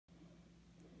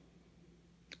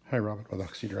Hi, Robert with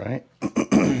Oxy-Dry.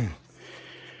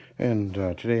 And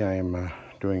today I am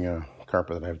doing a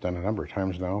carpet that I've done a number of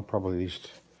times now, probably at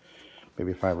least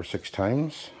maybe 5 or 6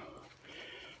 times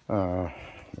over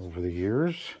the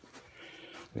years.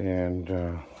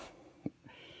 And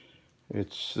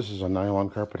this is a nylon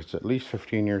carpet. It's at least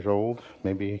 15 years old,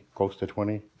 maybe close to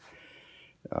 20.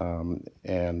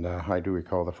 And I do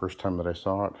recall the first time that I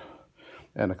saw it,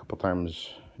 and a couple times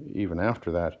even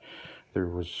after that. There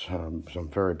was some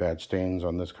very bad stains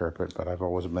on this carpet, but I've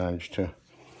always managed to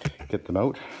get them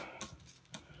out.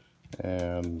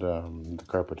 And the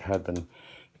carpet had been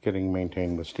getting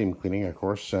maintained with steam cleaning, of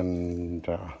course, and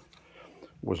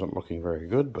wasn't looking very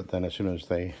good. But then as soon as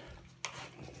they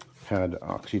had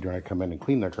Oxy-Dry come in and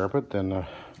clean their carpet, then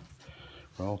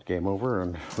well, game over,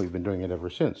 and we've been doing it ever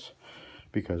since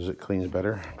because it cleans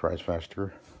better, dries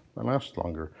faster, and lasts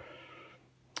longer.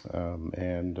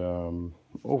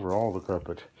 Overall, the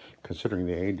carpet, considering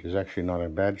the age, is actually not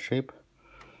in bad shape.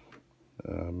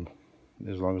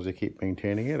 As long as they keep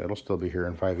maintaining it, it'll still be here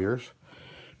in 5 years,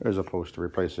 as opposed to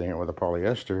replacing it with a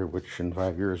polyester, which in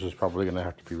 5 years is probably going to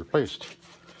have to be replaced.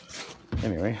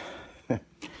 Anyway,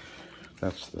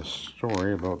 that's the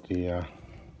story about the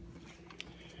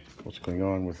what's going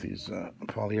on with these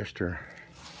polyester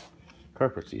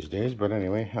carpets these days. But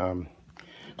anyway,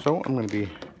 so I'm going to be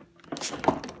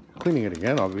cleaning it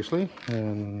again, obviously,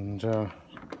 and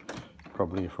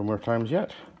probably for more times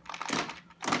yet.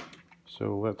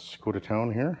 So let's go to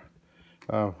town here.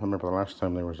 I remember the last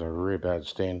time there was a really bad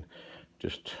stain,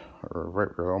 just right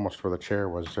where, almost where the chair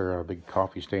was. There a big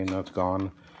coffee stain that's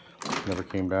gone, never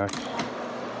came back.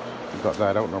 Got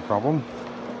that out, no problem.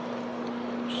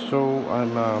 So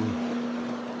I'm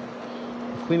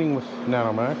cleaning with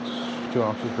Nanomax, 2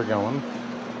 ounces per gallon.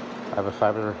 I have a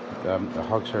fiber, a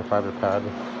Hogshair fiber pad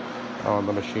on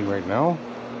the machine right now,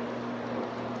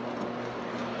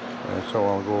 and so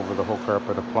I'll go over the whole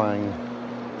carpet applying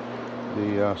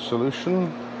the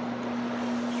solution,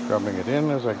 scrubbing it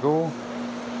in as I go,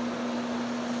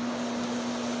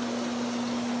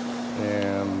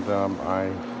 and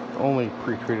I only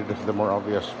pre-treated the more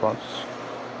obvious spots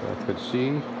that I could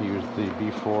see. Used the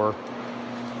B4,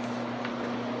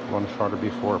 one shot of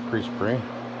B4 pre-spray,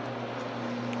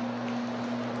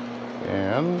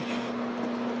 and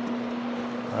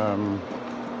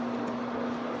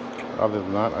other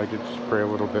than that, I did spray a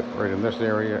little bit right in this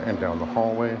area and down the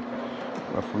hallway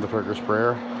from the trigger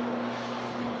sprayer,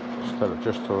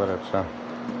 just to let it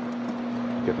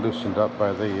get loosened up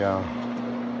by the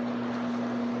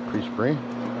pre-spray.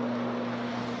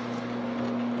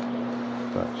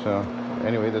 But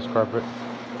anyway, this carpet,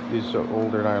 these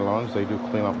older nylons, they do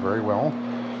clean up very well.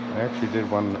 I actually did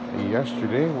one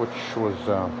yesterday, which was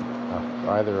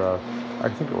either I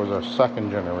think it was a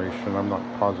second generation, I'm not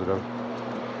positive,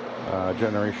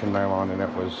 generation nylon, and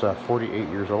it was 48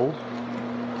 years old.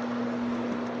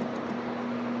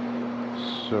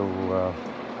 So,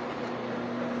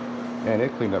 and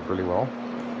it cleaned up really well,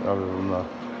 other than the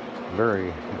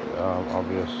very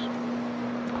obvious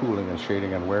pooling and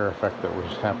shading and wear effect that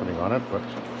was happening on it, but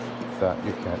that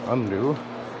you can't undo.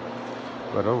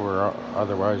 But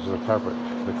otherwise the carpet,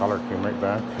 the color came right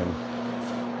back, and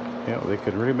you know, they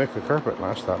could really make a carpet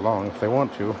last that long if they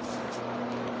want to.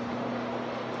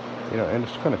 You know, and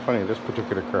it's kind of funny, this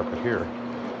particular carpet here,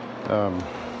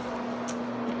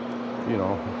 you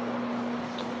know,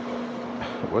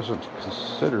 it wasn't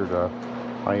considered a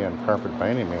high-end carpet by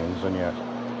any means, and yet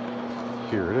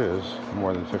here it is,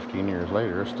 more than 15 years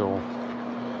later, still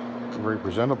very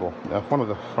presentable. Now, one of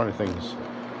the funny things,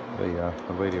 the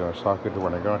lady I was talking to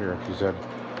when I got here, she said,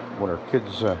 when her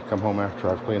kids come home after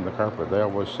I've cleaned the carpet, they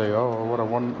always say, "Oh, what a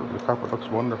the carpet looks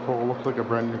wonderful, it looks like a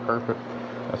brand new carpet."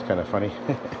 That's kind of funny.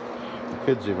 The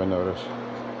kids even notice.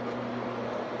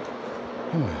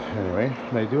 Anyway,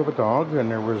 I do have a dog,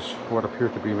 and there was what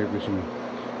appeared to be maybe some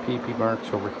pee-pee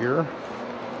marks over here.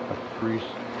 I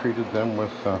pre-treated them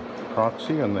with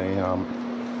Proxy, and they,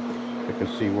 you can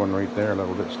see one right there a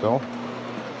little bit still.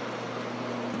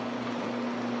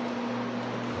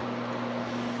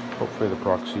 Hopefully the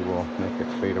Proxy will make it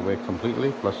fade away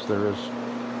completely. Plus there is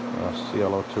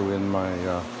ClO2 in my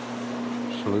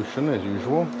solution as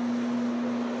usual.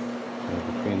 And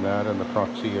between that and the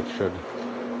Proxy, it should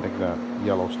make that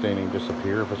yellow staining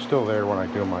disappear. If it's still there when I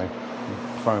do my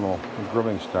final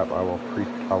grilling step, I will treat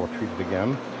it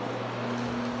again.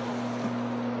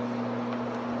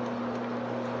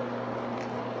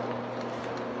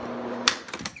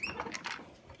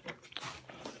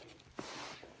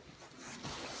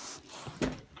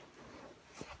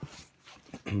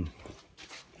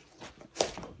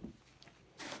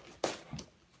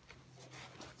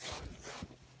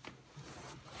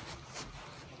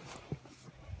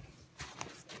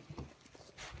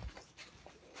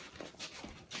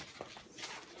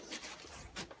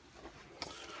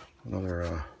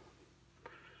 Another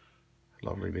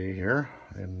lovely day here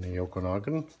in the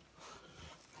Okanagan.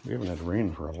 We haven't had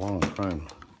rain for a long time,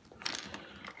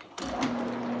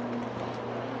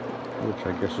 which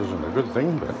I guess isn't a good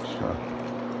thing, but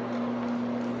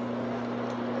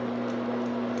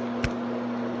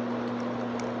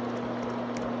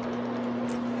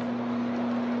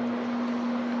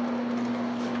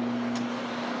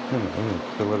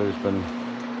the weather's been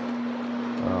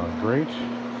great,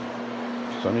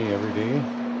 sunny every day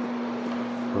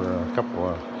for a couple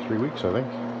of 3 weeks, I think.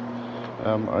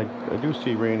 I do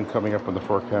see rain coming up in the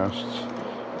forecasts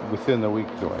within the week,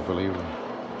 though. I believe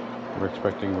we're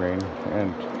expecting rain,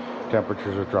 and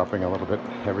temperatures are dropping a little bit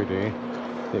every day.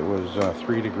 It was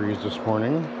 3 degrees this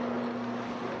morning,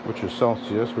 which is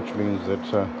Celsius, which means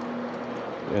that,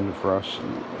 and for us,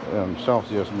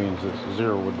 Celsius means that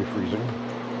 0 would be freezing.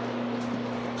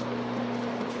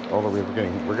 Although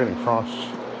we're getting frost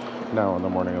now in the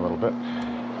morning a little bit.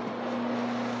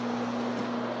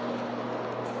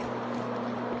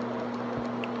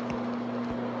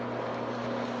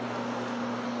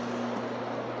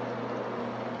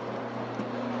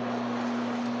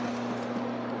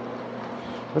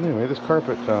 But anyway, this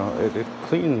carpet, it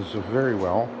cleans very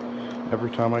well. Every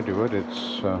time I do it,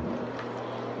 it's,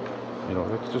 you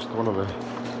know, it's just one of the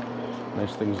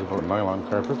nice things about nylon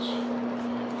carpets.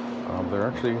 They're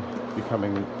actually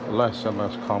becoming less and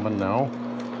less common now.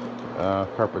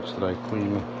 Carpets that I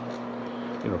clean,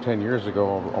 you know, 10 years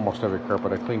ago, almost every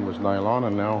carpet I cleaned was nylon,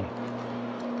 and now,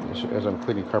 as I'm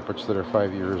cleaning carpets that are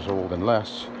 5 years old and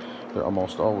less, they're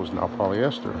almost always now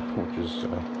polyester, which is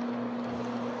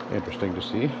interesting to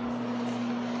see,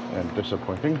 and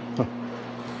disappointing,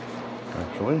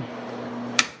 actually.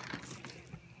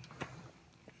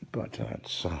 But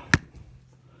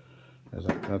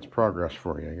that's progress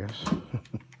for you, I guess.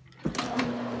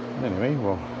 Anyway,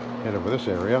 we'll head over this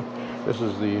area. This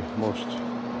is the most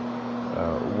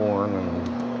worn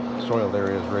and soiled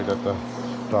areas, right at the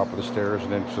top of the stairs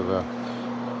and into the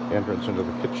entrance into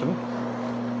the kitchen.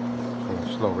 So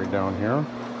we'll slowly down here.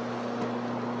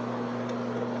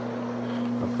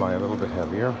 Apply a little bit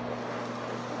heavier.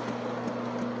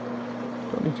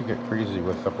 Don't need to get crazy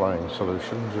with applying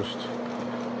solution. Just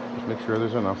make sure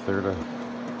there's enough there to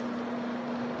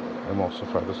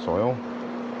emulsify the soil.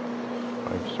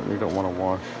 I certainly don't want to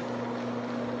wash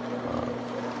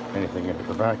anything into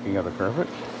the backing of the carpet,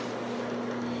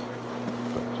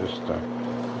 but just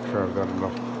make sure I've got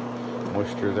enough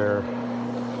moisture there,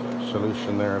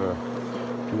 solution there to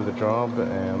do the job,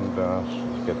 and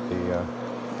get the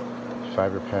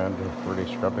fiber pad really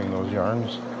scrubbing those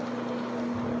yarns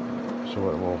so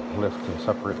it will lift and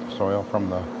separate the soil from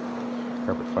the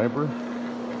carpet fiber.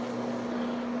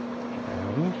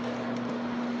 And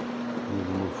we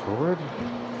move forward,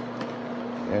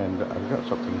 and I've got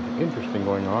something interesting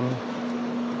going on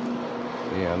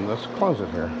in this closet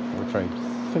here, which I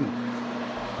think,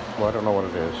 well, I don't know what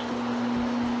it is.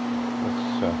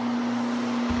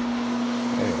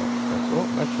 Anyway,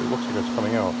 actually it looks like it's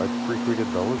coming out. I pre-treated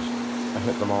those. I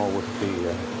hit them all with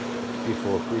the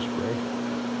D4 pre-spray.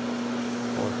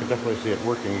 Well, you can definitely see it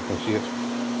working. You can see it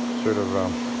sort of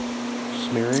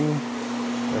smearing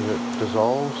as it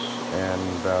dissolves, and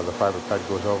the fiber pad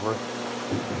goes over,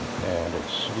 and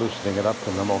it's loosening it up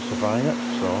and emulsifying it,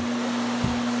 so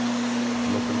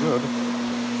looking good.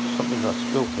 Something got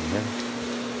spilt in here.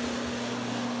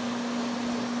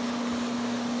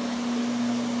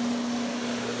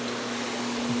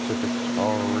 Looks like it's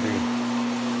already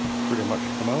pretty much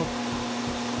come out.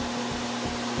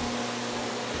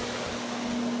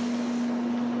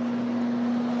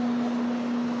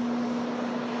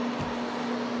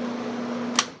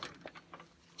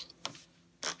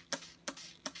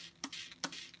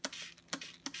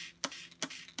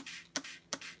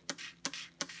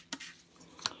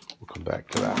 Come back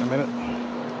to that in a minute.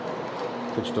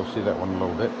 Could still see that one a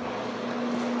little bit,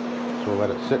 so we'll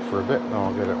let it sit for a bit and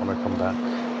I'll get it when I come back.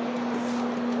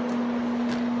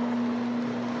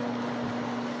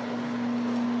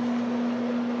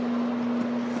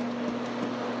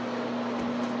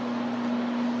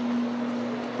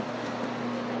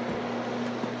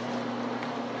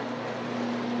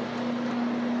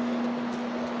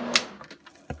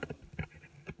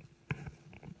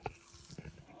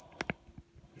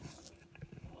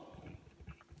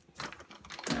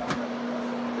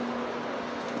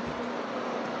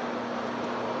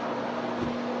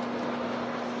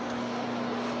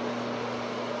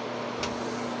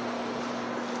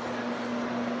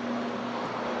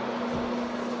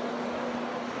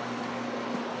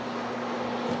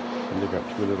 They got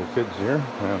two little kids here,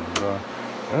 and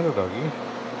a doggy.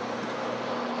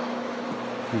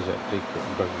 He's at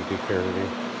doggy daycare today.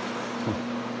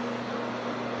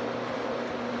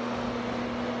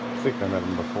 I think I met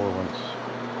him before once.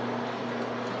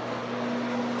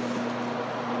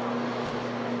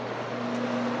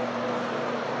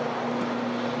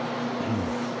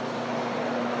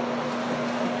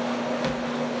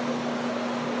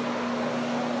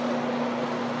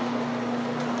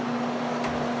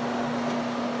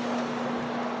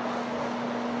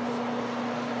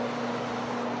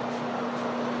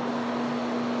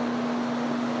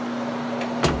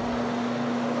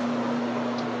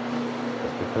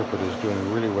 The carpet is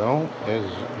doing really well, as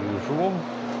usual.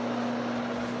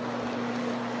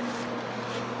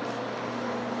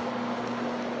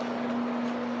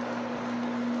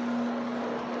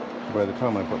 By the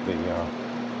time I put the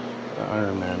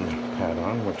Iron Man pad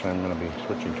on, which I'm going to be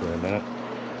switching to in a minute,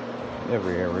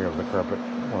 every area of the carpet,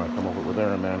 when I come over with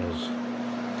Iron Man, has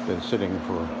been sitting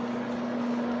for,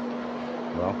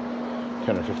 well,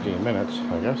 10 or 15 minutes,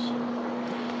 I guess.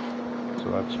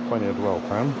 So that's plenty of dwell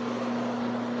time.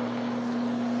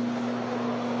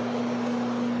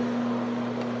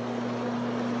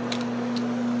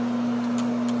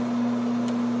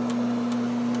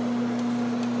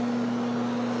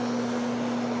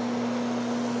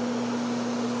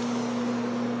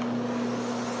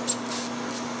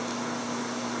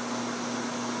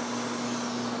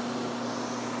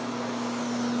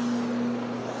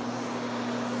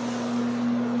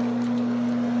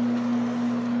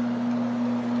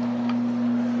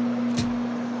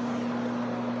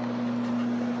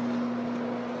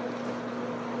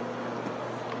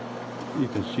 You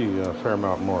can see a fair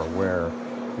amount more wear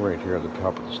right here at the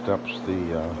top of the steps. The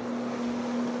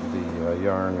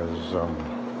yarn is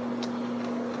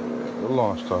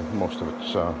lost most of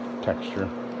its texture.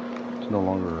 It's no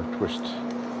longer a twist.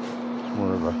 It's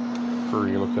more of a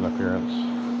furry looking appearance,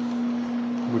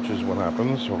 which is what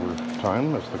happens over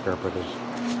time as the carpet is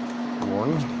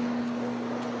worn.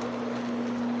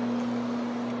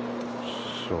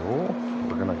 So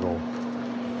we're gonna go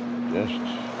just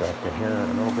back in here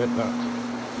a little bit. That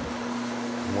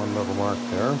one little mark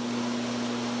there.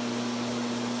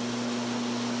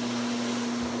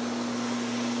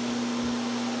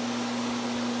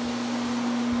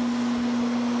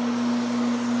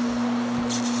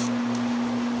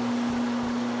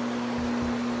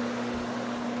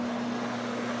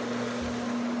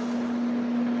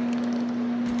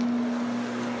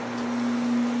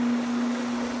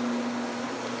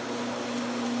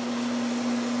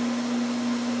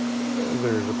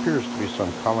 There appears to be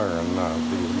some color in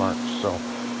these marks, so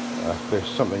if there's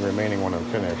something remaining when I'm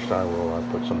finished, I will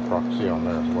put some Proxy on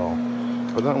there as well.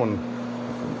 But that one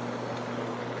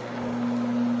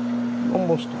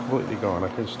almost completely gone. I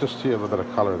can just see a little bit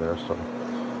of color there, so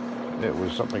it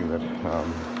was something that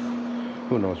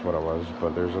who knows what it was,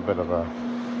 but there's a bit of a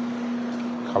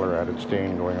color added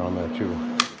stain going on there too,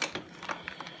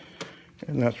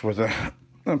 and that's where the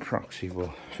Proxy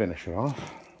will finish it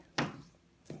off.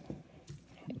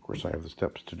 Of course, I have the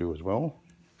steps to do as well.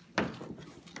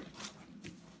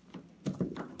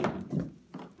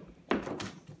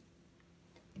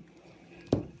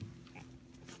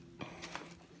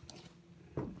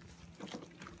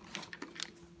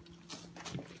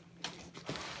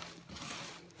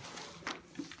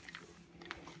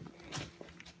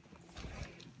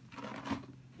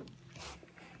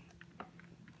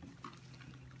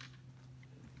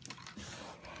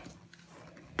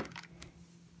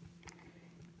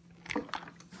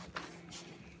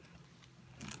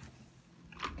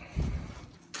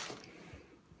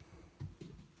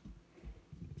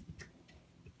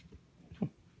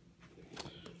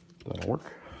 That'll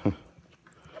work.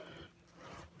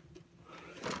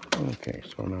 Okay,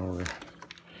 so now we're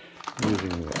using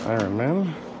the Iron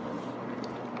Man.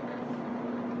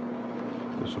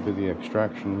 This will be the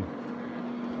extraction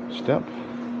step.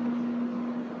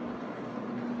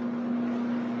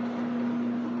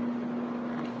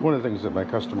 One of the things that my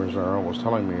customers are always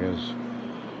telling me is,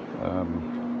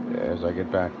 as I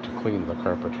get back to clean the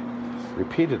carpet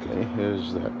repeatedly,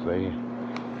 is that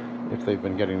if they've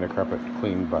been getting the carpet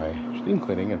cleaned by steam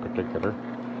cleaning in particular,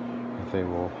 they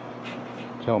will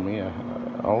tell me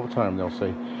all the time, they'll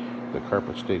say the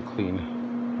carpet stayed clean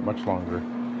much longer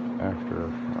after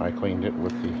I cleaned it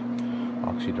with the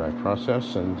Oxy-Dry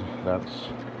process, and that's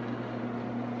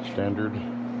standard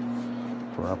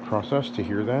for our process to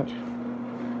hear that.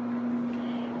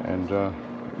 And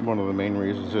one of the main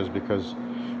reasons is because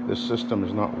this system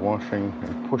is not washing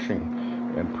and pushing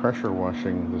and pressure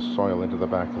washing the soil into the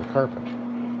back of the carpet,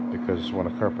 because when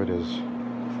a carpet is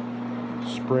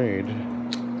sprayed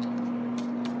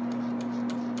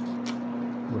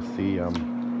with the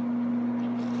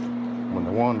when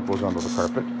the wand goes onto the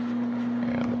carpet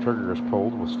and the trigger is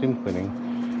pulled with steam cleaning,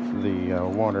 the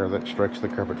water that strikes the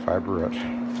carpet fiber at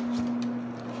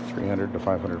 300 to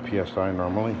 500 psi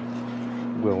normally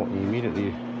will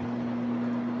immediately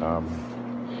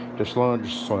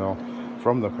dislodge soil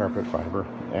from the carpet fiber,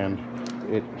 and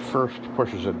it first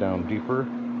pushes it down deeper,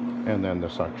 and then the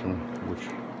suction, which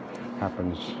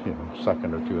happens, you know, a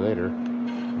second or two later,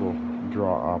 will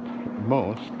draw up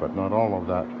most, but not all of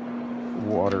that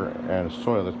water and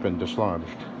soil that's been dislodged.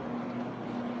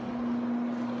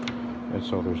 And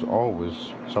so there's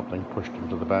always something pushed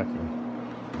into the backing.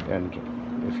 And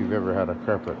if you've ever had a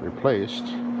carpet replaced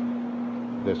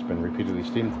that's been repeatedly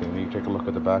steam cleaned, you take a look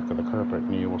at the back of the carpet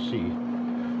and you will see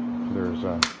there's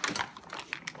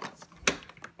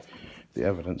the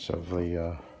evidence of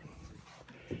the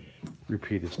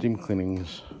repeated steam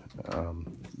cleanings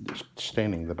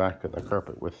staining the back of the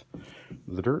carpet with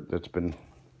the dirt that's been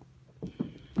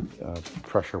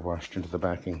pressure washed into the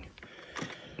backing.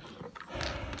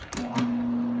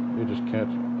 You just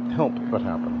can't help but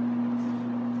happen.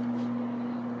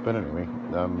 But anyway,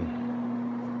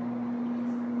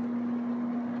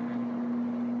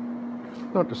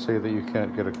 not to say that you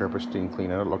can't get a carpet steam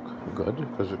clean and it look good,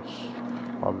 because it's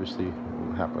obviously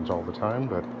happens all the time,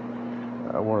 but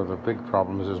one of the big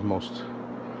problems is most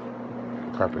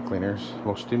carpet cleaners,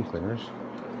 most steam cleaners,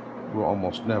 will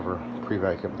almost never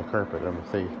pre-vacuum the carpet, and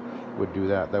if they would do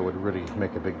that, that would really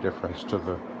make a big difference to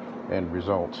the end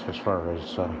result as far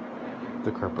as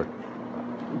the carpet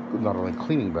not only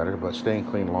cleaning better, but staying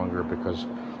clean longer, because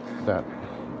that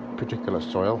particular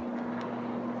soil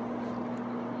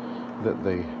that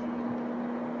they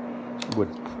would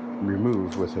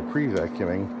remove with a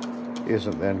pre-vacuuming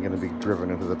isn't then going to be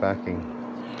driven into the backing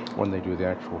when they do the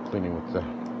actual cleaning with the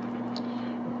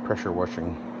pressure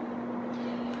washing.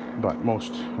 But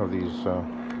most of these,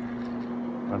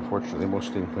 unfortunately, most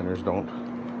steam cleaners don't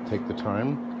take the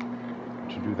time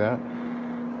to do that.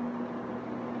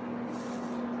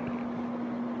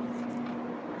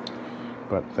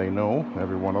 But they know,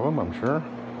 every one of them, I'm sure,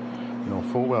 know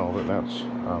full well that that's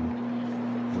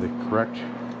the correct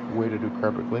way to do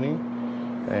carpet cleaning.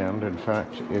 And in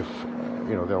fact, if,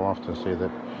 you know, they'll often say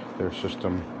that their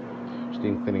system,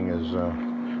 steam cleaning, is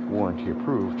warranty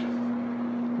approved,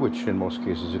 which in most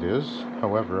cases it is.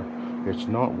 However, it's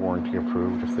not warranty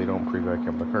approved if they don't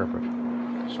pre-vacuum the carpet.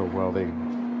 So while they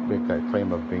make that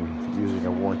claim of using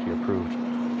a warranty approved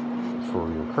for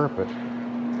your carpet,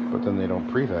 but then they don't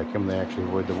pre-vacuum, they actually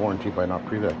avoid the warranty by not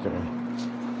pre-vacuuming.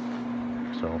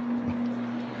 So,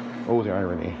 oh, the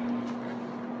irony.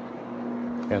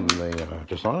 And the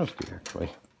dishonesty, actually.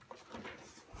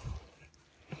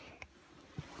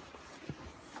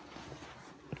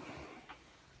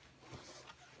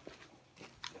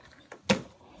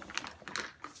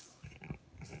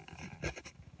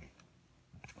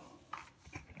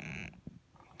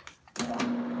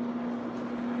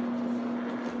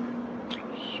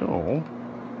 So,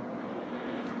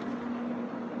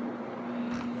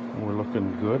 we're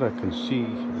looking good. I can see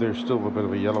there's still a bit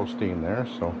of a yellow stain there,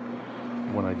 so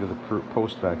when I do the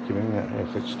post vacuuming,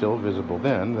 if it's still visible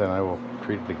then I will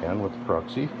treat it again with the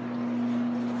Oxy.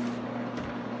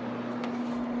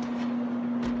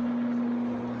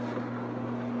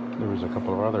 There was a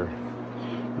couple of other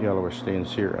yellowish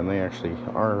stains here, and they actually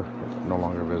are no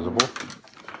longer visible,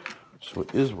 so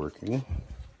it is working.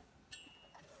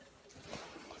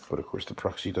 But of course the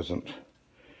Oxy doesn't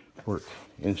work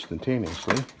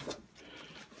instantaneously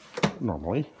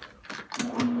normally.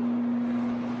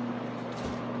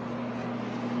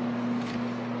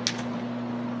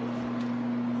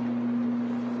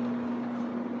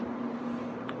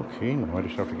 Okay, now I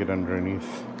just have to get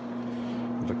underneath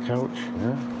the couch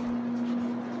here.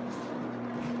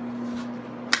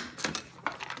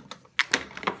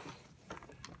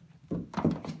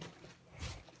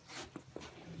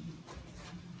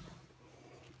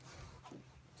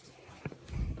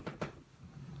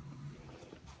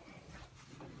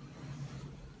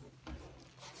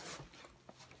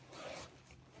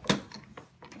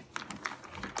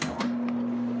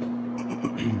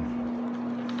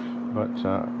 But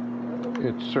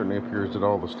it certainly appears that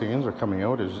all the stains are coming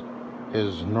out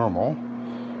is normal,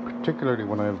 particularly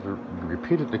when I've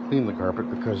repeatedly cleaned the carpet,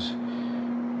 because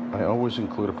I always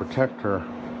include a protector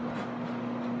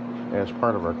as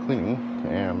part of our cleaning,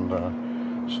 and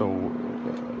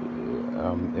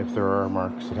if there are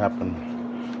marks that happen,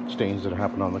 stains that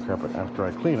happen on the carpet after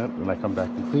I clean it, and I come back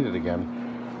and clean it again,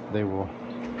 they will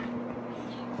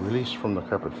release from the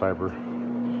carpet fiber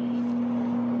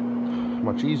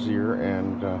much easier,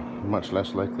 and much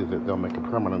less likely that they'll make a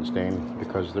permanent stain,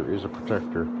 because there is a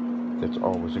protector that's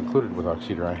always included with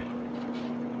Oxy-Dry.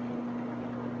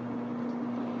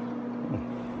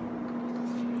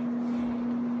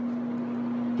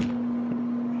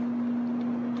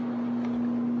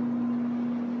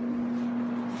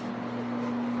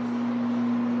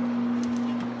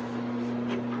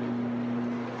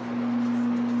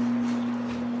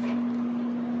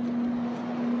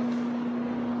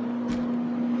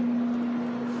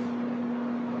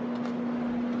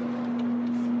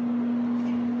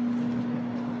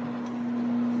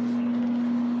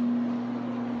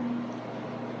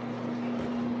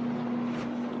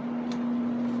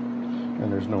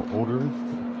 And there's no odor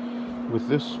with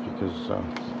this because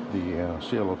the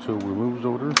ClO2 removes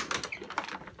odor.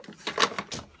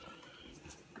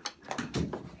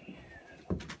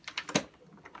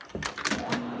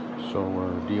 So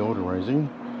we're deodorizing,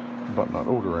 but not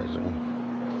odorizing.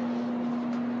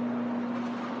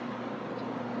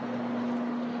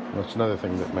 That's another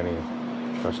thing that many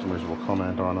customers will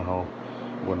comment on, how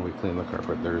when we clean the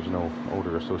carpet there is no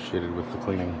odor associated with the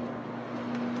cleaning.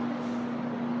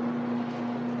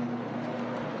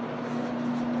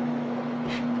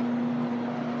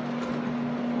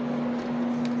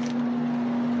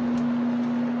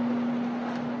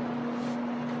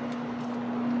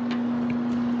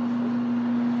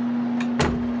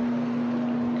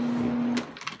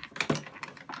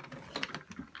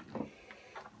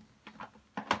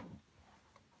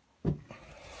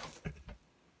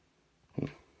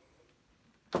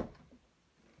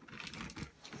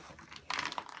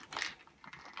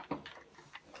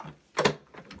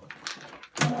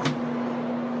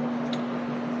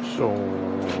 So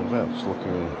that's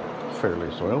looking fairly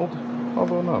soiled,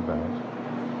 although not bad.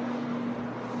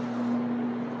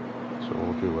 So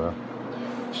we'll do a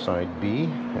side B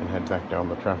and head back down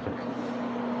the traffic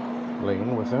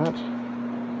lane with that.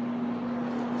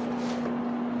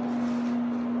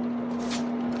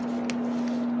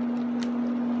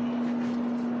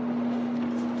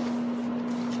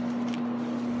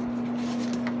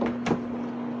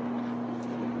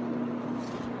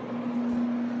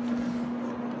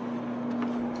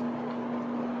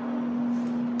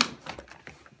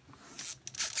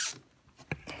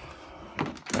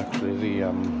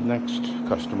 The next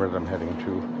customer that I'm heading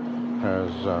to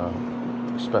has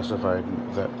specified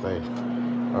that they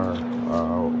are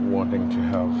wanting to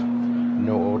have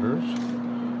no odors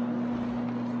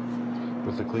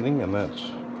with the cleaning, and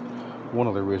that's one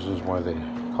of the reasons why they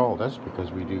called us,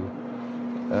 because we do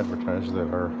advertise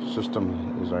that our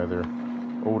system is either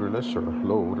odorless or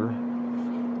low odor.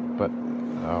 But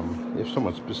if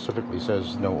someone specifically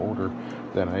says no odor,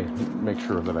 then I make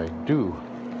sure that I do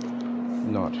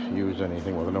not use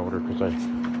anything with an odor, because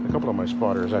a couple of my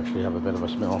spotters actually have a bit of a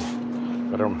smell,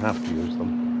 but I don't have to use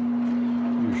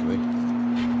them usually.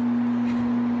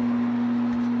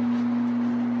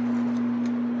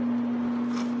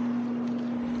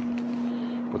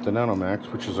 But the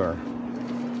Nanomax, which is our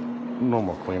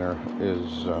normal cleaner,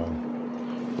 is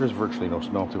there's virtually no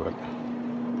smell to it.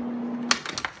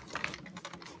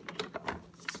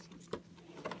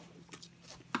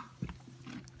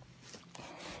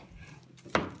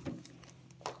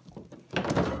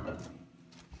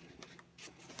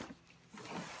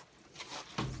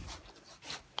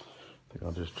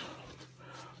 I'll just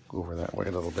go over that way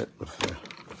a little bit with the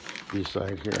B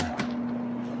side here.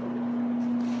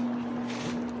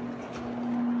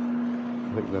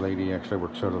 I think the lady actually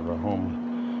works out of the home,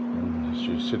 and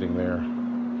she's sitting there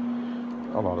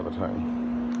a lot of the time.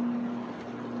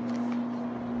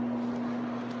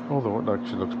 Although it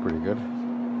actually looks pretty good.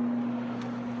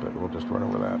 But we'll just run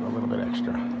over that a little bit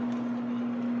extra.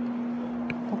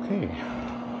 Okay.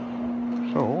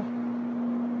 So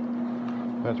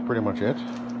that's pretty much it.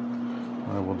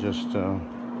 I will just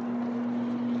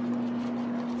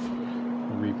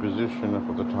reposition up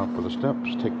at the top of the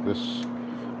steps, take this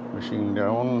machine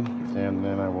down, and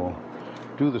then I will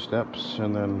do the steps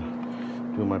and then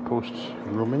do my post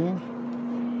grooming,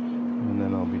 and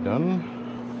then I'll be done,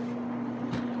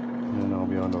 and then I'll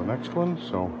be on to the next one.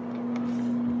 So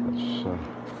let's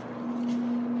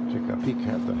take a peek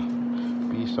at the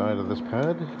B side of this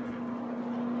pad.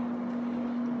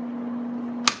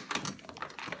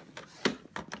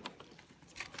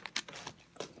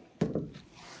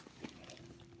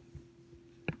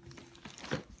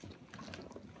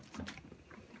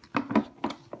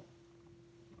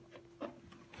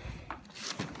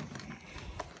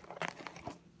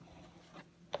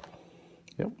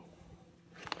 Yep.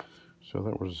 So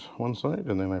that was one side,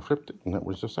 and then I flipped it, and that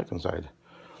was the second side.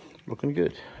 Looking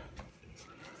good.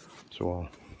 So I'll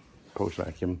post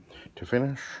vacuum to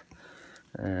finish,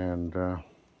 and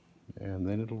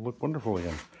then it'll look wonderful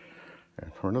again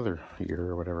for another year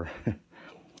or whatever.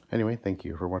 Anyway, thank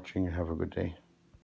you for watching and have a good day.